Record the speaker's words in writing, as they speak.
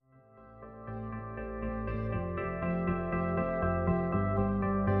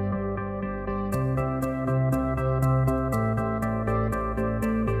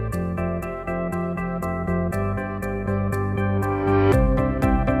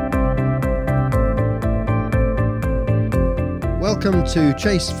Welcome to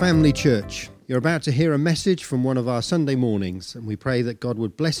Chase Family Church. You're about to hear a message from one of our Sunday mornings, and we pray that God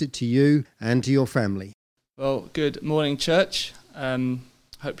would bless it to you and to your family. Well, good morning, church.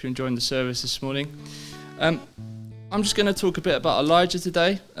 Hope you're enjoying the service this morning. I'm just going to talk a bit about Elijah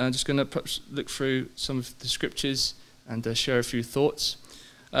today. I'm just going to perhaps look through some of the scriptures and share a few thoughts.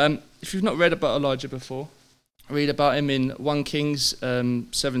 If you've not read about Elijah before, read about him in 1 Kings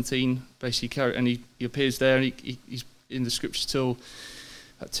 17, basically, and he appears there, and he's in the scriptures till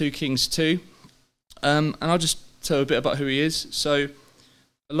 2 Kings 2. And I'll just tell a bit about who he is. So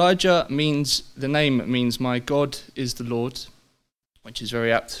Elijah the name means my God is the Lord, which is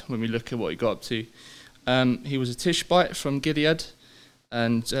very apt when we look at what he got up to. He was a Tishbite from Gilead,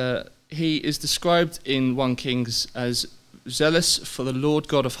 and he is described in 1 Kings as zealous for the Lord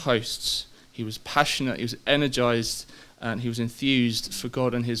God of hosts. He was passionate, he was energized, and he was enthused for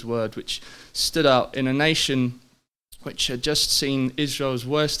God and his word, which stood out in a nation which had just seen Israel's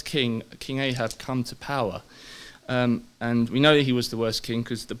worst king, King Ahab, come to power. And we know that he was the worst king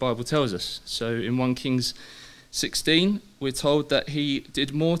because the Bible tells us. So in 1 Kings 16, we're told that he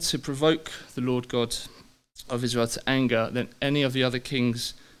did more to provoke the Lord God of Israel to anger than any of the other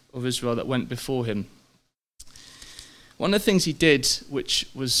kings of Israel that went before him. One of the things he did, which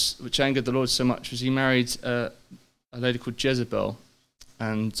angered the Lord so much, was he married a lady called Jezebel,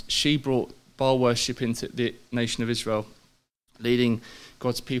 and she brought Baal worship into the nation of Israel, leading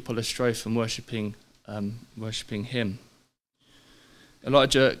God's people astray from worshipping him.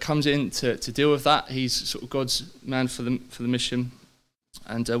 Elijah comes in to deal with that. He's sort of God's man for the mission,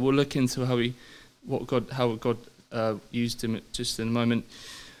 and we'll look into how God used him just in a moment.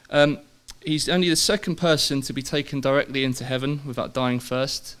 He's only the second person to be taken directly into heaven without dying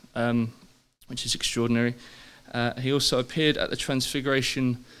first, which is extraordinary. He also appeared at the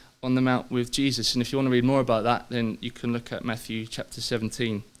Transfiguration on the Mount with Jesus, and if you want to read more about that, then you can look at Matthew chapter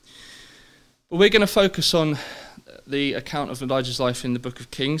 17. But we're going to focus on the account of Elijah's life in the book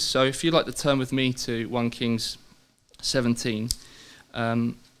of Kings. So if you'd like to turn with me to 1 Kings 17,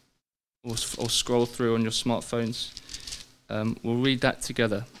 or scroll through on your smartphones, we'll read that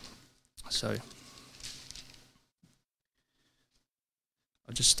together. So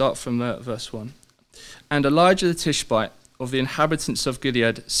I'll just start from verse 1. And Elijah the Tishbite of the inhabitants of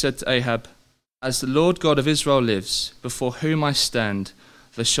Gilead said to Ahab, as the Lord God of Israel lives, before whom I stand,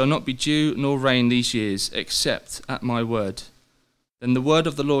 there shall not be dew nor rain these years, except at my word. Then the word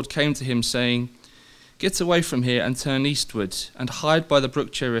of the Lord came to him, saying, get away from here and turn eastward, and hide by the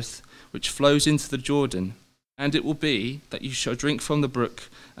brook Cherith, which flows into the Jordan. And it will be that you shall drink from the brook,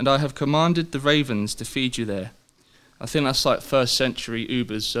 and I have commanded the ravens to feed you there. I think that's like first century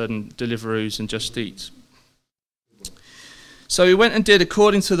Ubers and Deliveroos and Just Eat. So he went and did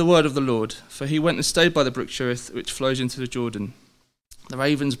according to the word of the Lord, for he went and stayed by the brook Cherith, which flows into the Jordan. The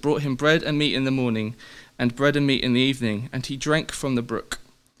ravens brought him bread and meat in the morning, and bread and meat in the evening, and he drank from the brook.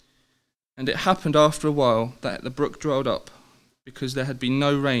 And it happened after a while that the brook dried up, because there had been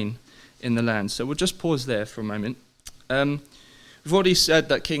no rain in the land. So we'll just pause there for a moment. We've already said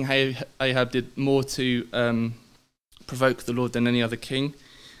that King Ahab did more to provoke the Lord than any other king.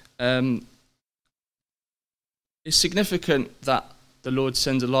 It's significant that the Lord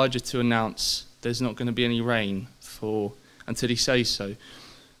sends Elijah to announce there's not going to be any rain until he says so.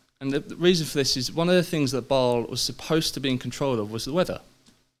 And the reason for this is one of the things that Baal was supposed to be in control of was the weather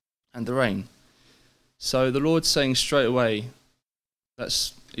and the rain. So the Lord's saying straight away,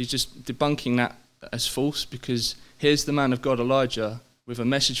 he's just debunking that as false, because here's the man of God Elijah with a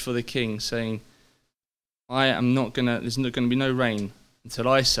message for the king saying, there's not going to be no rain until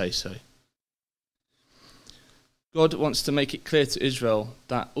I say so. God wants to make it clear to Israel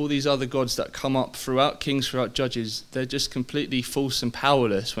that all these other gods that come up throughout kings, throughout judges, they're just completely false and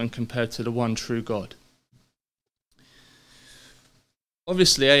powerless when compared to the one true God.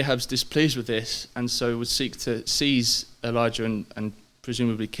 Obviously, Ahab's displeased with this, and so would seek to seize Elijah and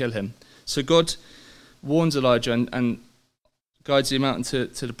presumably kill him. So God warns Elijah and guides him out into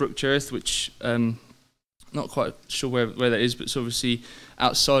the brook Cherith, which not quite sure where that is, but it's obviously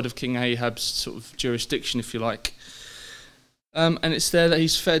outside of King Ahab's sort of jurisdiction, if you like. And it's there that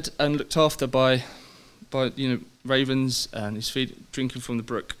he's fed and looked after by ravens, and he's drinking from the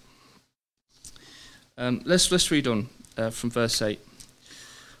brook. Let's read on from verse 8.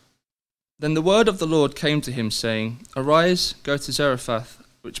 Then the word of the Lord came to him, saying, arise, go to Zarephath,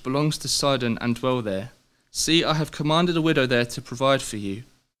 which belongs to Sidon, and dwell there. See, I have commanded a widow there to provide for you.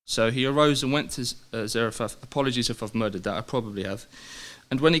 So he arose and went to Zarephath. Apologies if I've murdered that, I probably have.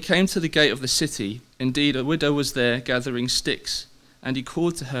 And when he came to the gate of the city, indeed a widow was there gathering sticks. And he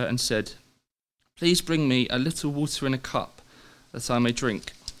called to her and said, please bring me a little water in a cup, that I may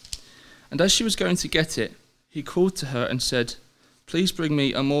drink." And as she was going to get it, he called to her and said, "Please bring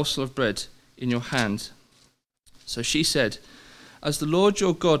me a morsel of bread in your hand." So she said, "As the Lord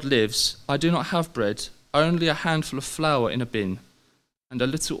your God lives, I do not have bread, only a handful of flour in a bin, and a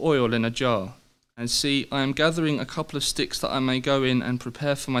little oil in a jar. And see, I am gathering a couple of sticks that I may go in and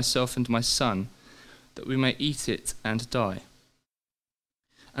prepare for myself and my son, that we may eat it and die."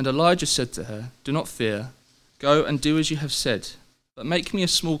 And Elijah said to her, "Do not fear, go and do as you have said, but make me a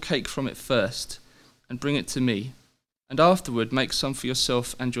small cake from it first, and bring it to me, and afterward make some for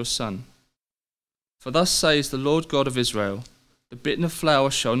yourself and your son. For thus says the Lord God of Israel, the bin of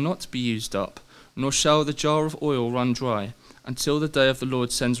flour shall not be used up, nor shall the jar of oil run dry, until the day the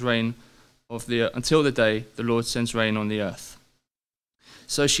Lord sends rain on the earth."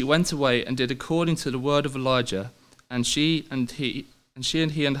 So she went away and did according to the word of Elijah, and she and he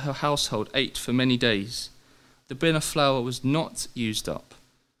and her household ate for many days. The bin of flour was not used up,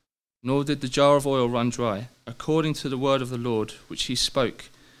 nor did the jar of oil run dry, according to the word of the Lord which he spoke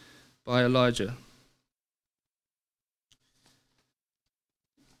by Elijah.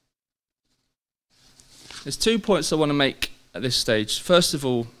 There's 2 points I want to make at this stage. First of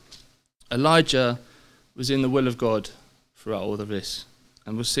all, Elijah was in the will of God throughout all of this.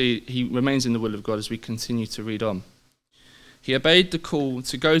 And we'll see he remains in the will of God as we continue to read on. He obeyed the call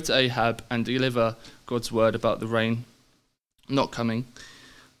to go to Ahab and deliver God's word about the rain not coming.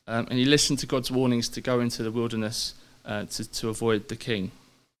 And he listened to God's warnings to go into the wilderness to avoid the king.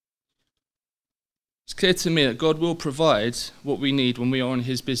 It's clear to me that God will provide what we need when we are in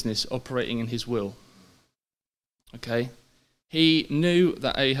his business, operating in his will. Okay? He knew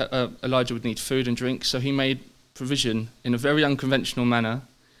that Elijah would need food and drink, so he made provision in a very unconventional manner.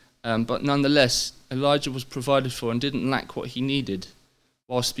 But nonetheless, Elijah was provided for and didn't lack what he needed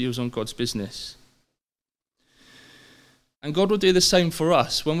whilst he was on God's business. And God will do the same for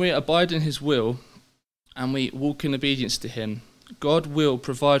us. When we abide in his will and we walk in obedience to him, God will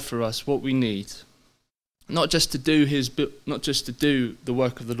provide for us what we need. Not just to do the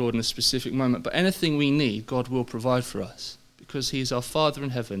work of the Lord in a specific moment, but anything we need, God will provide for us, because he is our Father in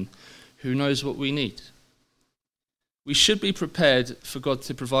heaven who knows what we need. We should be prepared for God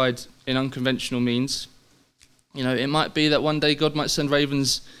to provide in unconventional means. You know, it might be that one day God might send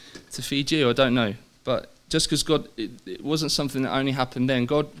ravens to feed you, I don't know. But just because it wasn't something that only happened then,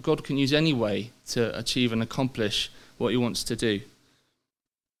 God can use any way to achieve and accomplish what he wants to do.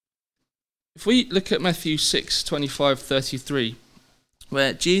 If we look at Matthew 6:25-33,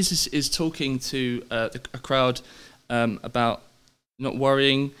 where Jesus is talking to a crowd about not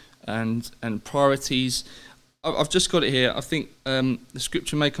worrying and priorities, I've just got it here. I think the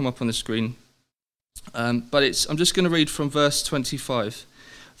scripture may come up on the screen, but I'm just going to read from verse 25.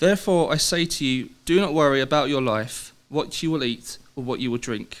 "Therefore I say to you, do not worry about your life, what you will eat or what you will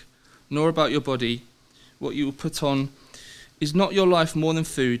drink, nor about your body, what you will put on. Is not your life more than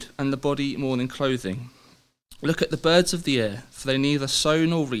food, and the body more than clothing? Look at the birds of the air, for they neither sow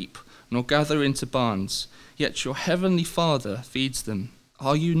nor reap, nor gather into barns, yet your heavenly Father feeds them.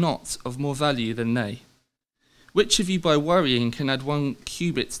 Are you not of more value than they? Which of you by worrying can add 1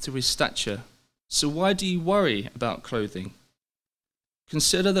 cubit to his stature? So why do you worry about clothing?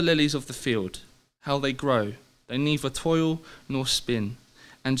 Consider the lilies of the field, how they grow. They neither toil nor spin.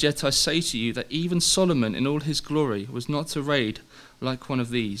 And yet I say to you that even Solomon in all his glory was not arrayed like one of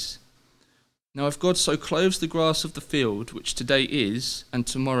these. Now if God so clothes the grass of the field, which today is, and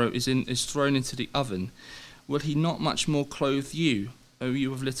tomorrow is thrown into the oven, will he not much more clothe you, O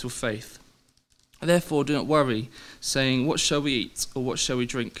you of little faith? Therefore do not worry, saying, what shall we eat, or what shall we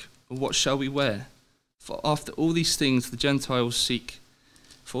drink, or what shall we wear? For after all these things the Gentiles seek.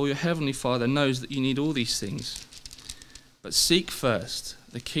 For your heavenly Father knows that you need all these things. But seek first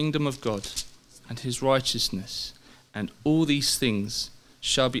the kingdom of God and his righteousness, and all these things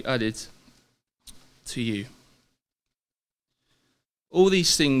shall be added to you." All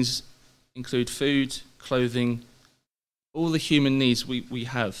these things include food, clothing, all the human needs we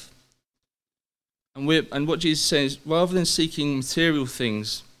have. And what Jesus says, rather than seeking material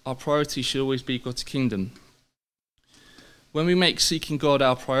things, our priority should always be God's kingdom. When we make seeking God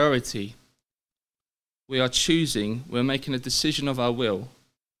our priority, we're making a decision of our will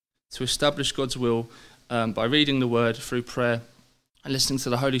to establish God's will by reading the word through prayer and listening to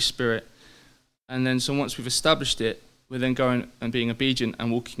the Holy Spirit. And then so once we've established it, we're then going and being obedient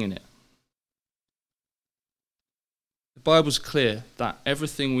and walking in it. The Bible's clear that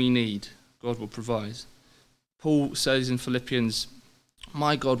everything we need, God will provide. Paul says in Philippians,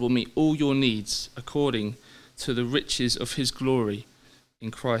 "My God will meet all your needs according to the riches of his glory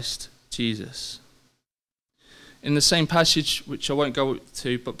in Christ Jesus." In the same passage, which I won't go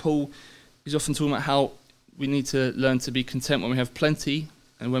to, but Paul is often talking about how we need to learn to be content when we have plenty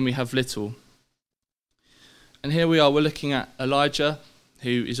and when we have little. And here we are, we're looking at Elijah,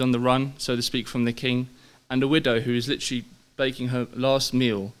 who is on the run, so to speak, from the king, and a widow who is literally baking her last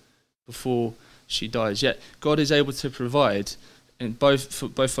meal before she dies. Yet God is able to provide in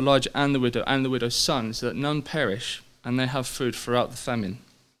both Elijah and the widow's son, so that none perish and they have food throughout the famine.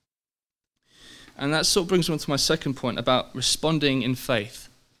 And that sort of brings me on to my second point about responding in faith.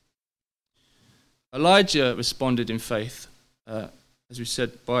 Elijah responded in faith, as we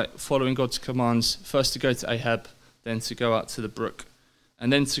said, by following God's commands, first to go to Ahab, then to go out to the brook,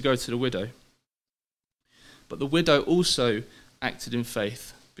 and then to go to the widow. But the widow also acted in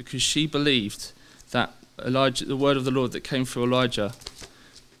faith because she believed that the word of the Lord that came through Elijah,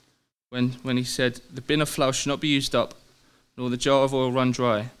 when he said, "The bin of flour should not be used up, nor the jar of oil run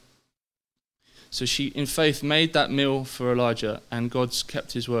dry." So she, in faith, made that meal for Elijah, and God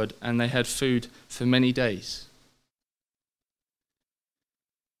kept his word, and they had food for many days.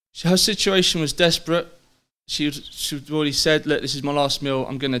 Her situation was desperate. She'd already said, "Look, this is my last meal,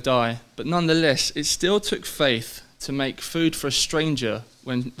 I'm going to die." But nonetheless, it still took faith to make food for a stranger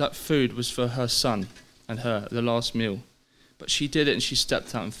when that food was for her son and her, the last meal. But she did it, and she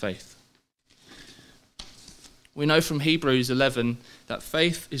stepped out in faith. We know from Hebrews 11 that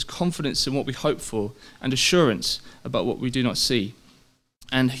faith is confidence in what we hope for and assurance about what we do not see.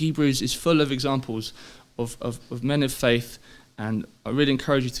 And Hebrews is full of examples of men of faith, and I really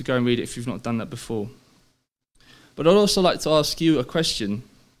encourage you to go and read it if you've not done that before. But I'd also like to ask you a question.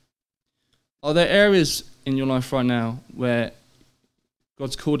 Are there areas in your life right now where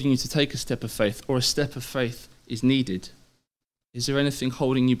God's calling you to take a step of faith, or a step of faith is needed? Is there anything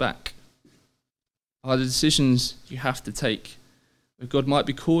holding you back? Are there decisions you have to take where God might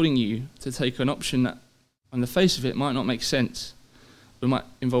be calling you to take an option that on the face of it might not make sense, but might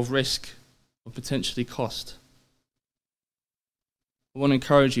involve risk or potentially cost? I want to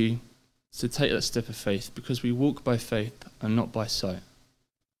encourage you to take that step of faith, because we walk by faith and not by sight.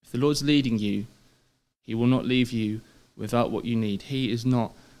 If the Lord's leading you, he will not leave you without what you need. He is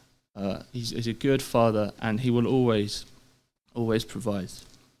not, he's a good father, and he will always provide.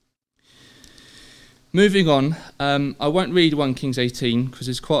 Moving on, I won't read 1 Kings 18 because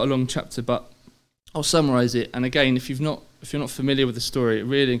it's quite a long chapter, but I'll summarise it. And again, if you're not familiar with the story, I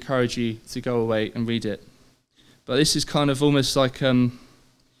really encourage you to go away and read it. But this is kind of almost like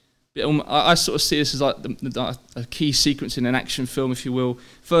I sort of see this as like a key sequence in an action film, if you will.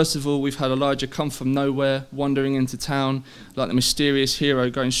 First of all, we've had Elijah come from nowhere, wandering into town, like the mysterious hero,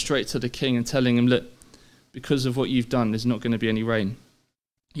 going straight to the king and telling him, "Look, because of what you've done, there's not going to be any rain."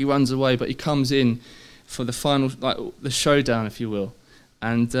 He runs away, but he comes in for the final, like the showdown, if you will.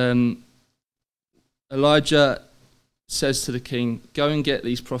 And Elijah says to the king, "Go and get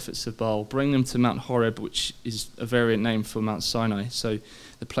these prophets of Baal, bring them to Mount Horeb," which is a variant name for Mount Sinai. So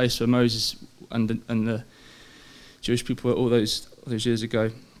the place where Moses and the Jewish people were all those years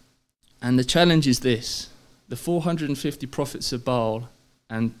ago. And the challenge is this: the 450 prophets of Baal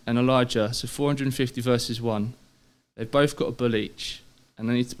and Elijah, so 450 verses 1, they've both got a bull each, and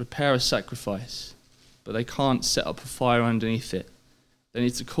they need to prepare a sacrifice, but they can't set up a fire underneath it. They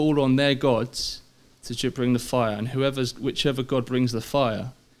need to call on their gods to bring the fire, and whichever God brings the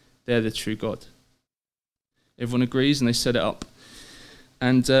fire, they're the true God. Everyone agrees, and they set it up.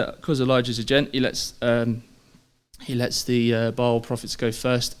 And because Elijah's a gent, he lets the Baal prophets go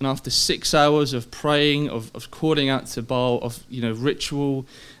first. And after 6 hours of praying, of calling out to Baal, of ritual,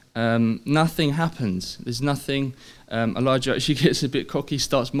 nothing happens. There's nothing. Elijah actually gets a bit cocky,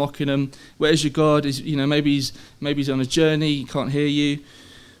 starts mocking them. "Where's your God? Maybe he's on a journey. He can't hear you."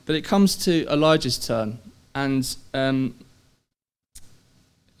 But it comes to Elijah's turn, and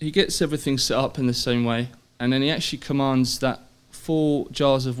he gets everything set up in the same way, and then he actually commands that 4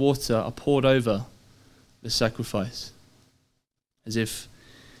 jars of water are poured over the sacrifice, as if,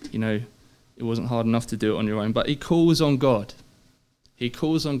 it wasn't hard enough to do it on your own. But he calls on God.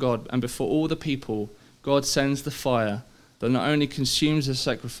 And before all the people, God sends the fire that not only consumes the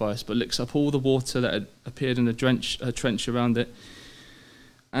sacrifice, but licks up all the water that had appeared in a trench around it.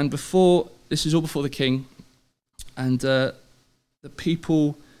 And this is all before the king, and the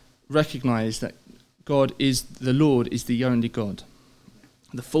people recognize that the Lord is the only God.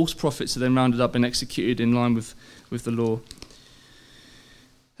 The false prophets are then rounded up and executed in line with the law.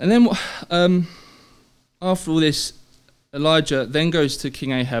 And then after all this, Elijah then goes to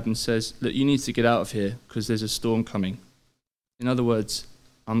King Ahab and says, "Look, you need to get out of here because there's a storm coming." In other words,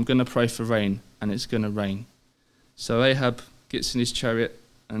 I'm going to pray for rain, and it's going to rain. So Ahab gets in his chariot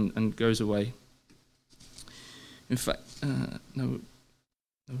and goes away. In fact, no,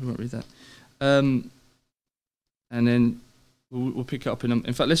 we won't read that. And then we'll pick it up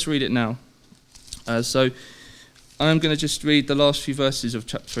in fact, let's read it now. So I'm going to just read the last few verses of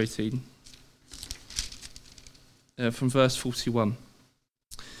chapter 18. From verse 41.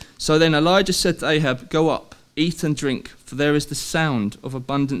 So then Elijah said to Ahab, "Go up, eat and drink, for there is the sound of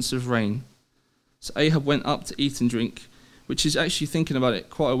abundance of rain." So Ahab went up to eat and drink, which is actually, thinking about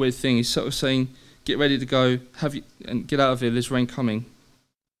it, quite a weird thing. He's sort of saying, get ready to go, and get out of here, there's rain coming.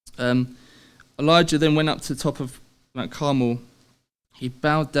 Elijah then went up to the top of Mount Carmel. He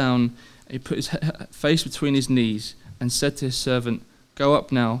bowed down, he put his face between his knees and said to his servant, "Go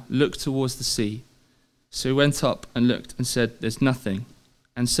up now, look towards the sea." So he went up and looked and said, "There's nothing."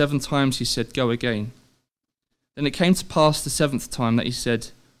 And 7 times he said, "Go again." Then it came to pass the 7th time that he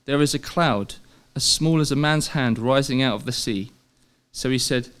said, "There is a cloud, as small as a man's hand, rising out of the sea." So he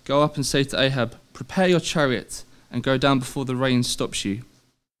said, "Go up and say to Ahab, prepare your chariot and go down before the rain stops you."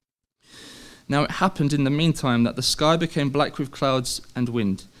 Now it happened in the meantime that the sky became black with clouds and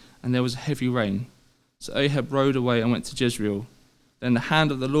wind, and there was heavy rain. So Ahab rode away and went to Jezreel. Then the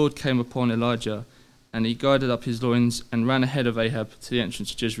hand of the Lord came upon Elijah, and he girded up his loins and ran ahead of Ahab to the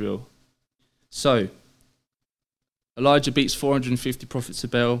entrance of Jezreel. So Elijah beats 450 prophets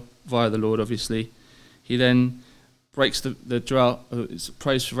of Baal via the Lord, obviously. He then breaks the drought,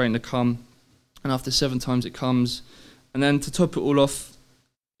 prays for rain to come, and after 7 times it comes. And then to top it all off,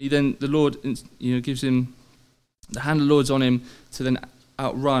 the Lord gives him, the hand of the Lord's on him to then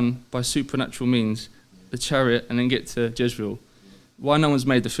outrun by supernatural means the chariot and then get to Jezreel. Why no one's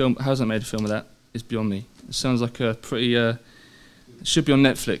made the film, hasn't made a film of that, is beyond me. It sounds like a pretty, it should be on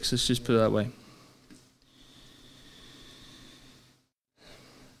Netflix, let's just put it that way.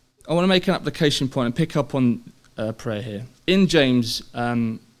 I want to make an application point and pick up on prayer here. In James,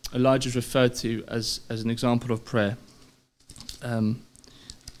 Elijah is referred to as an example of prayer.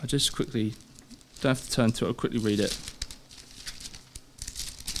 I just quickly, don't have to turn to it, I'll quickly read it.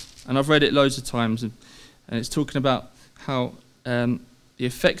 And I've read it loads of times, and it's talking about how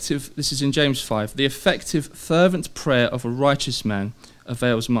this is in James 5, the effective, fervent prayer of a righteous man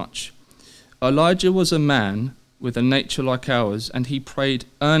avails much. Elijah was a man with a nature like ours, and he prayed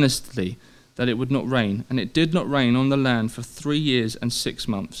earnestly that it would not rain, and it did not rain on the land for 3 years and 6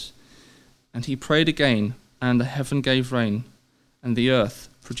 months. And he prayed again, and the heaven gave rain, and the earth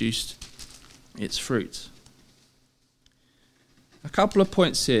produced its fruit. A couple of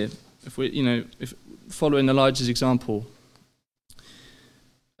points here, if following Elijah's example.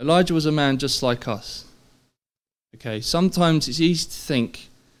 Elijah was a man just like us. Okay, sometimes it's easy to think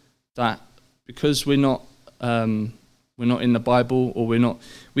that because we're not in the Bible, or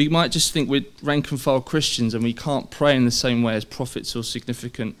we might just think we're rank and file Christians and we can't pray in the same way as prophets or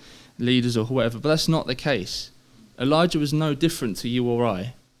significant leaders or whatever, but that's not the case. Elijah was no different to you or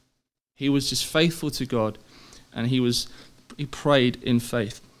I. He was just faithful to God, and he prayed in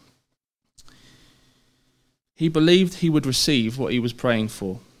faith. He believed he would receive what he was praying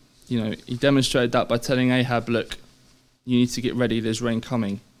for. He demonstrated that by telling Ahab, "Look, you need to get ready, there's rain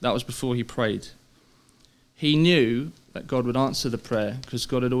coming." That was before he prayed. He knew that God would answer the prayer because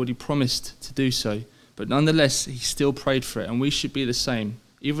God had already promised to do so. But nonetheless, he still prayed for it, and we should be the same.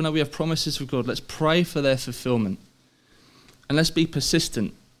 Even though we have promises from God, let's pray for their fulfillment. And let's be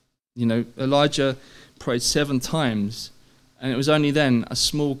persistent. Elijah prayed 7 times, and it was only then a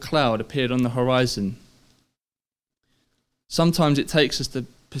small cloud appeared on the horizon. Sometimes it takes us the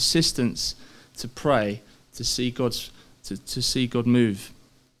persistence to pray to see God move.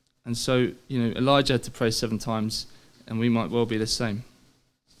 And so, Elijah had to pray 7 times, and we might well be the same.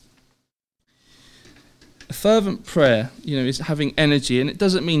 A fervent prayer, is having energy, and it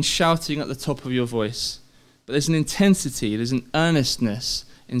doesn't mean shouting at the top of your voice, but there's an intensity, there's an earnestness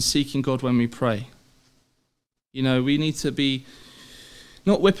in seeking God when we pray. We need to be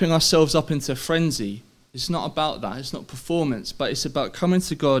not whipping ourselves up into a frenzy. It's not about that, it's not performance, but it's about coming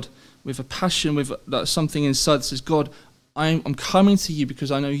to God with a passion, with something inside that says, "God, I'm coming to you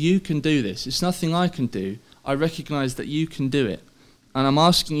because I know you can do this. It's nothing I can do. I recognize that you can do it. And I'm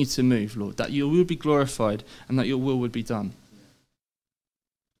asking you to move, Lord, that your will be glorified and that your will would be done."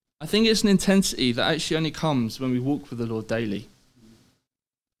 I think it's an intensity that actually only comes when we walk with the Lord daily.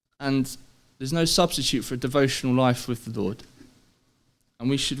 And there's no substitute for a devotional life with the Lord. And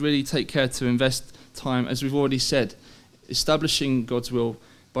we should really take care to invest time, as we've already said, establishing God's will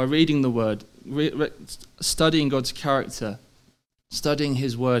by reading the Word, studying God's character, studying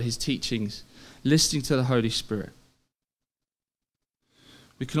His Word, His teachings, listening to the Holy Spirit.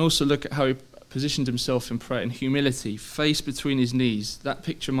 We can also look at how he positioned himself in prayer in humility, face between his knees. That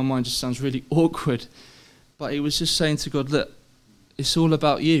picture in my mind just sounds really awkward, But he was just saying to God, look, it's all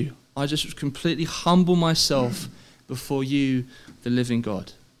about you. I just completely humble myself before you, the living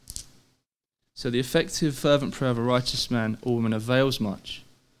God. So the effective, fervent prayer of a righteous man or woman avails much.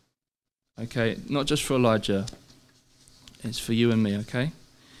 Okay, not just for Elijah, it's for you and me, okay?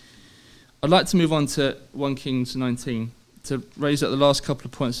 I'd like to move on to 1 Kings 19 to raise up the last couple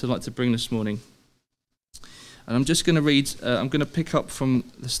of points I'd like to bring this morning. And I'm just going to read, I'm going to pick up from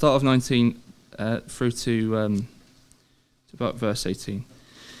the start of 19 through to about verse 18.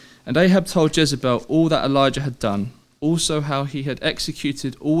 And Ahab told Jezebel all that Elijah had done, also how he had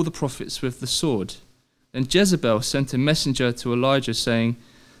executed all the prophets with the sword. Then Jezebel sent a messenger to Elijah, saying,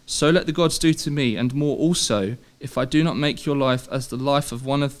 so let the gods do to me, and more also, if I do not make your life as the life of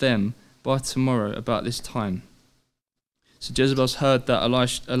one of them by tomorrow about this time. So Jezebel's heard that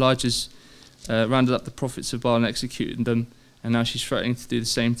Elijah's rounded up the prophets of Baal and executed them, and now she's threatening to do the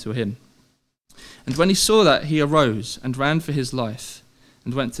same to him. And when he saw that, he arose and ran for his life,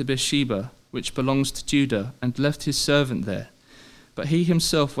 and went to Beersheba, which belongs to Judah, and left his servant there. But he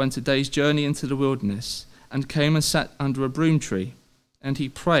himself went a day's journey into the wilderness, and came and sat under a broom tree. And he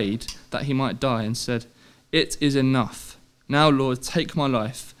prayed that he might die, and said, it is enough. Now, Lord, take my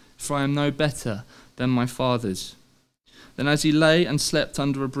life, for I am no better than my fathers. Then as he lay and slept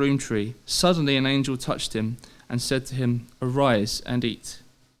under a broom tree, suddenly an angel touched him, and said to him, arise and eat.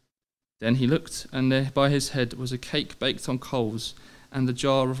 Then he looked, and there by his head was a cake baked on coals, and a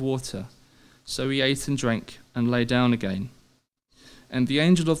jar of water. So he ate and drank, and lay down again. And the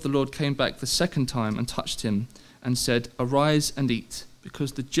angel of the Lord came back the second time, and touched him, and said, arise and eat,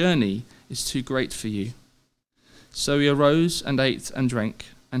 because the journey is too great for you. So he arose and ate and drank,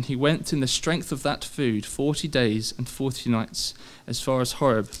 and he went in the strength of that food 40 days and 40 nights, as far as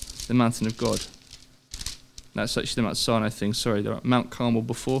Horeb, the mountain of God. That's actually the Mount Sinai thing, sorry, they're at Mount Carmel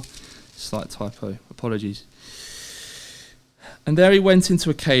before. Slight typo, apologies. And there he went into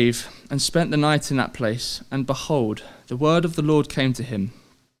a cave, and spent the night in that place, and behold, the word of the Lord came to him,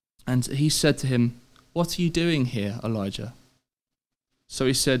 and he said to him, what are you doing here, Elijah? So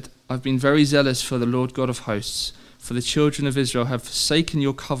he said, I've been very zealous for the Lord God of hosts, for the children of Israel have forsaken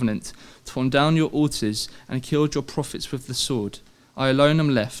your covenant, torn down your altars, and killed your prophets with the sword. I alone am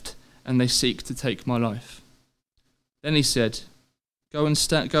left, and they seek to take my life. Then he said,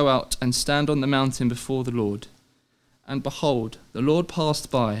 go out and stand on the mountain before the Lord. And behold, the Lord passed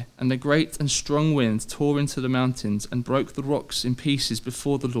by, and a great and strong wind tore into the mountains, and broke the rocks in pieces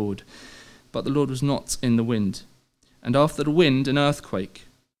before the Lord. But the Lord was not in the wind. And after the wind, an earthquake.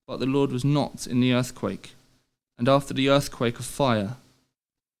 But the Lord was not in the earthquake. And after the earthquake, a fire.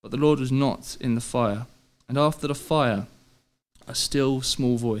 But the Lord was not in the fire. And after the fire, a still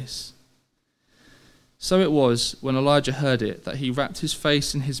small voice. So it was, when Elijah heard it, that he wrapped his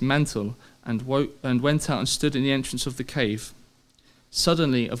face in his mantle, and went out and stood in the entrance of the cave.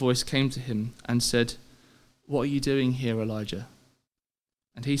 Suddenly a voice came to him, and said, what are you doing here, Elijah?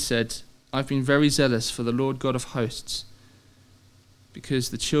 And he said, I've been very zealous for the Lord God of hosts,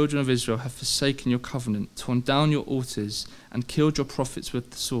 because the children of Israel have forsaken your covenant, torn down your altars, and killed your prophets with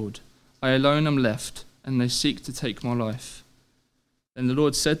the sword. I alone am left, and they seek to take my life. Then the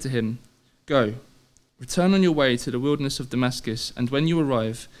Lord said to him, go, return on your way to the wilderness of Damascus, and when you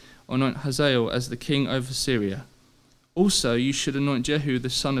arrive, anoint Hazael as the king over Syria. Also you should anoint Jehu the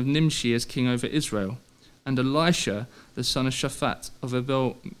son of Nimshi as king over Israel. And Elisha, the son of Shaphat of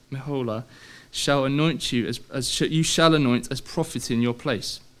Abel-Meholah, shall anoint you you shall anoint as prophet in your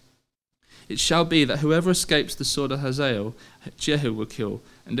place. It shall be that whoever escapes the sword of Hazael, Jehu will kill,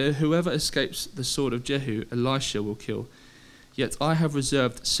 and whoever escapes the sword of Jehu, Elisha will kill. Yet I have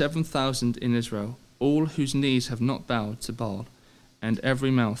reserved 7,000 in Israel, all whose knees have not bowed to Baal, and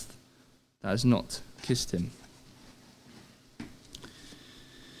every mouth that has not kissed him.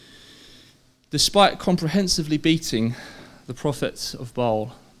 Despite comprehensively beating the prophets of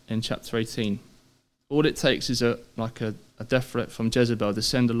Baal in chapter 18, all it takes is a death threat from Jezebel to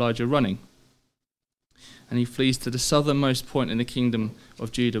send Elijah running. And he flees to the southernmost point in the kingdom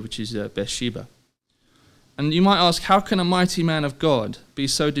of Judah, which is Beersheba. And you might ask, how can a mighty man of God be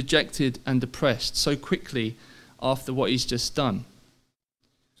so dejected and depressed so quickly after what he's just done?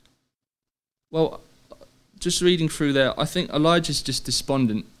 Well, just reading through there, I think Elijah's just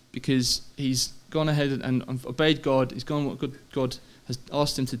despondent because he's gone ahead and obeyed God. He's gone what God has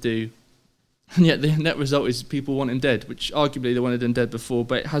asked him to do. And yet the net result is people want him dead, which arguably they wanted him dead before,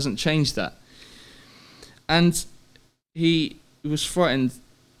 but it hasn't changed that. And he was frightened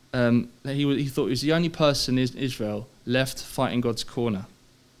that he thought he was the only person in Israel left fighting God's corner.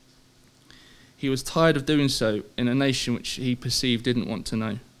 He was tired of doing so in a nation which he perceived didn't want to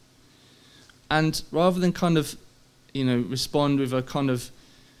know. And rather than kind of, respond with a kind of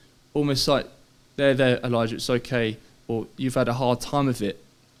almost like, there, Elijah, it's okay, or you've had a hard time of it,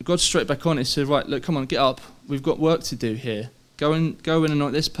 God's straight back on it and said, right, look, come on, get up. We've got work to do here. Go and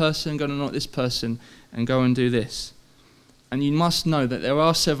anoint this person, go and anoint this person, and go and do this. And you must know that there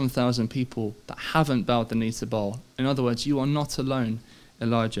are 7,000 people that haven't bowed the knee to Baal. In other words, you are not alone,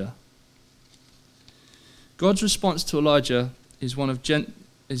 Elijah. God's response to Elijah is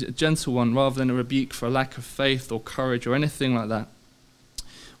is a gentle one rather than a rebuke for a lack of faith or courage or anything like that.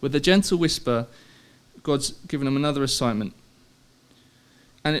 With a gentle whisper, God's given him another assignment.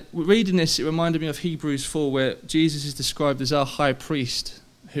 And reading this, it reminded me of Hebrews 4, where Jesus is described as our high priest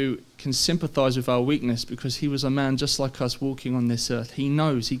who can sympathize with our weakness because he was a man just like us walking on this earth. He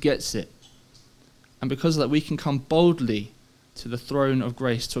knows, he gets it. And because of that, we can come boldly to the throne of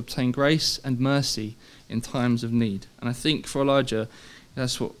grace to obtain grace and mercy in times of need. And I think for Elijah,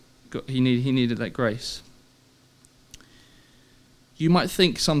 that's what he needed. He needed that grace. You might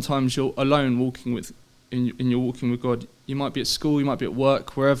think sometimes you're alone walking in your walking with God. You might be at school, you might be at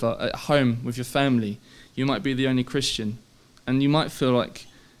work, wherever, at home with your family. You might be the only Christian. And you might feel like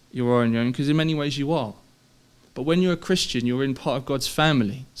you're on your own, because in many ways you are. But when you're a Christian, you're in part of God's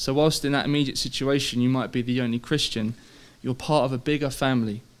family. So whilst in that immediate situation you might be the only Christian, you're part of a bigger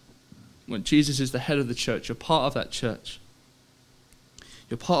family. When Jesus is the head of the church, you're part of that church.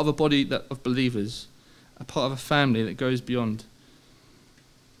 You're part of a body of believers, a part of a family that goes beyond.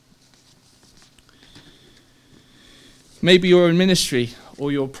 Maybe you're in ministry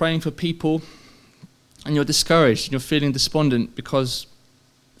or you're praying for people and you're discouraged and you're feeling despondent because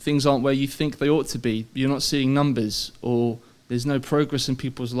things aren't where you think they ought to be. You're not seeing numbers, or there's no progress in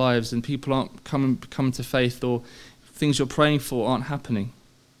people's lives and people aren't coming to faith, or things you're praying for aren't happening.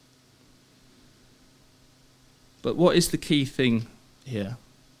 But what is the key thing here?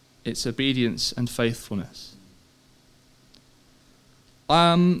 It's obedience and faithfulness.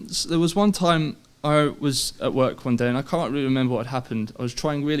 So there was one time I was at work one day, and I can't really remember what had happened. I was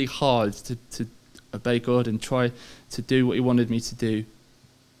trying really hard to obey God and try to do what he wanted me to do.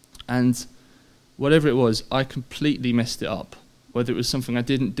 And whatever it was, I completely messed it up. Whether it was something I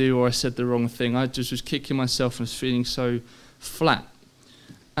didn't do or I said the wrong thing, I just was kicking myself and was feeling so flat.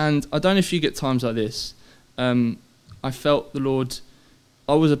 And I don't know if you get times like this. I felt the Lord,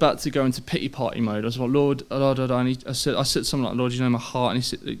 I was about to go into pity party mode. I was like, Lord, I said something like, Lord, you know my heart. And he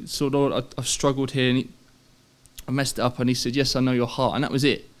said, so Lord, I've struggled here. And I messed it up. And he said, yes, I know your heart. And that was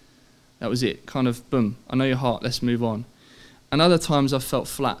it. Kind of, boom, I know your heart, let's move on. And other times I felt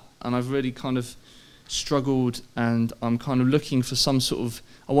flat. And I've really kind of struggled, and I'm kind of looking for some sort of,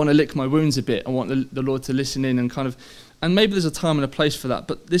 I want to lick my wounds a bit. I want the Lord to listen in and maybe there's a time and a place for that.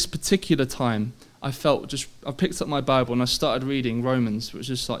 But this particular time, I picked up my Bible and I started reading Romans, which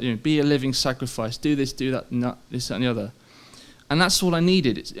is like, be a living sacrifice, do this, do that, this, that, and the other. And that's all I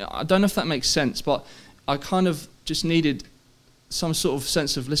needed. I don't know if that makes sense, but I kind of just needed some sort of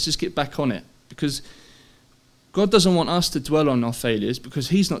sense of, let's just get back on it. Because God doesn't want us to dwell on our failures, because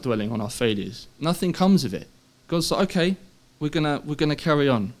he's not dwelling on our failures. Nothing comes of it. God's like, okay, we're gonna carry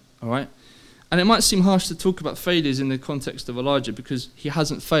on, all right? And it might seem harsh to talk about failures in the context of Elijah, because he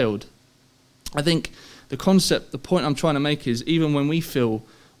hasn't failed. I think the point I'm trying to make is, even when we feel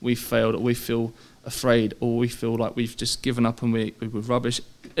we've failed, or we feel afraid, or we feel like we've just given up and we're rubbish,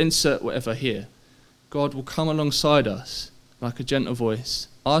 insert whatever here, God will come alongside us like a gentle voice,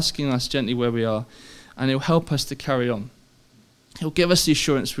 asking us gently where we are, and he'll help us to carry on. He'll give us the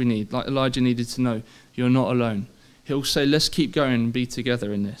assurance we need, like Elijah needed to know, you're not alone. He'll say, let's keep going and be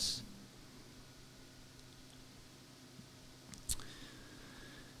together in this.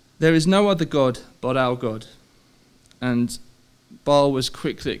 There is no other God but our God. And Baal was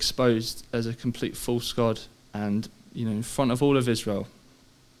quickly exposed as a complete false god, and in front of all of Israel.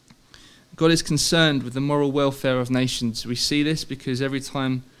 God is concerned with the moral welfare of nations. We see this because every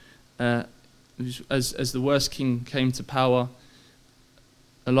time as the worst king came to power,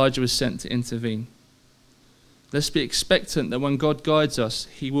 Elijah was sent to intervene. Let's be expectant that when God guides us,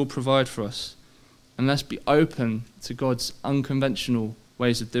 he will provide for us. And let's be open to God's unconventional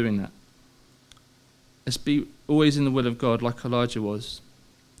ways of doing that. Let's be always in the will of God like Elijah was.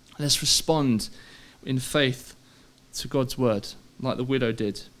 Let's respond in faith to God's word like the widow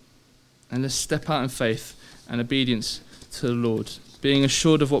did. And let's step out in faith and obedience to the Lord, being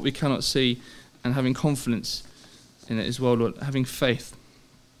assured of what we cannot see and having confidence in it as well, Lord, having faith.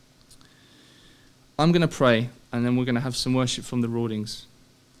 I'm going to pray, and then we're going to have some worship from the recordings.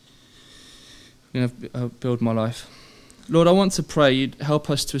 I'm going to build my life. Lord, I want to pray you'd help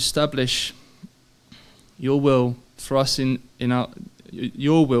us to establish your will for us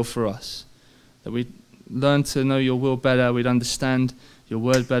your will for us. that we'd learn to know your will better, we'd understand your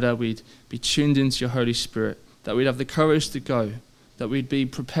word better, we'd be tuned into your Holy Spirit, that we'd have the courage to go, that we'd be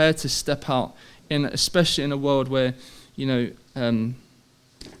prepared to step out, especially in a world where, your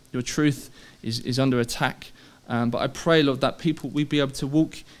truth is under attack. But I pray, Lord, that we'd be able to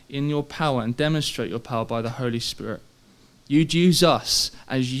walk in your power and demonstrate your power by the Holy Spirit. You'd use us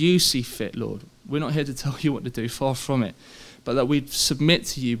as you see fit, Lord. We're not here to tell you what to do, far from it. But that we'd submit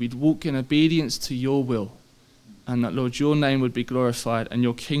to you, we'd walk in obedience to your will. And that, Lord, your name would be glorified and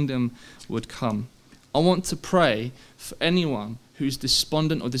your kingdom would come. I want to pray for anyone who's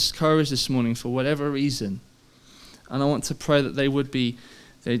despondent or discouraged this morning for whatever reason. And I want to pray that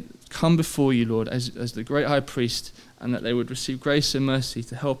they'd come before you, Lord, as the great high priest, and that they would receive grace and mercy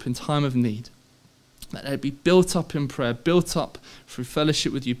to help in time of need. That they'd be built up in prayer, built up through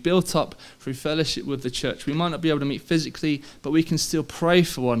fellowship with you, built up through fellowship with the church. We might not be able to meet physically, but we can still pray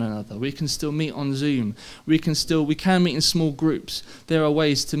for one another. We can still meet on Zoom. We can meet in small groups. There are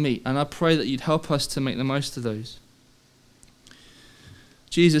ways to meet, and I pray that you'd help us to make the most of those.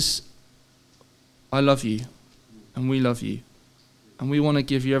 Jesus, I love you, and we love you, and we want to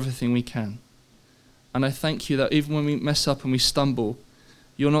give you everything we can. And I thank you that even when we mess up and we stumble,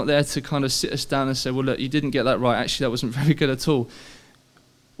 you're not there to kind of sit us down and say, well, look, you didn't get that right. Actually, that wasn't very good at all.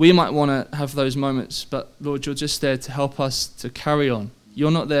 We might want to have those moments, but Lord, you're just there to help us to carry on.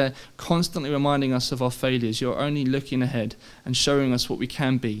 You're not there constantly reminding us of our failures. You're only looking ahead and showing us what we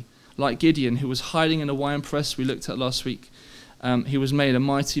can be. Like Gideon, who was hiding in a wine press we looked at last week, he was made a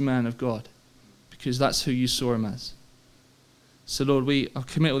mighty man of God because that's who you saw him as. So Lord, I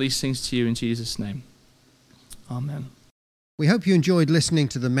commit all these things to you in Jesus' name. Amen. We hope you enjoyed listening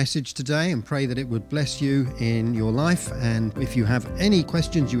to the message today and pray that it would bless you in your life. And if you have any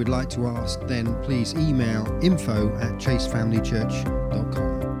questions you would like to ask, then please email info@chasefamilychurch.org.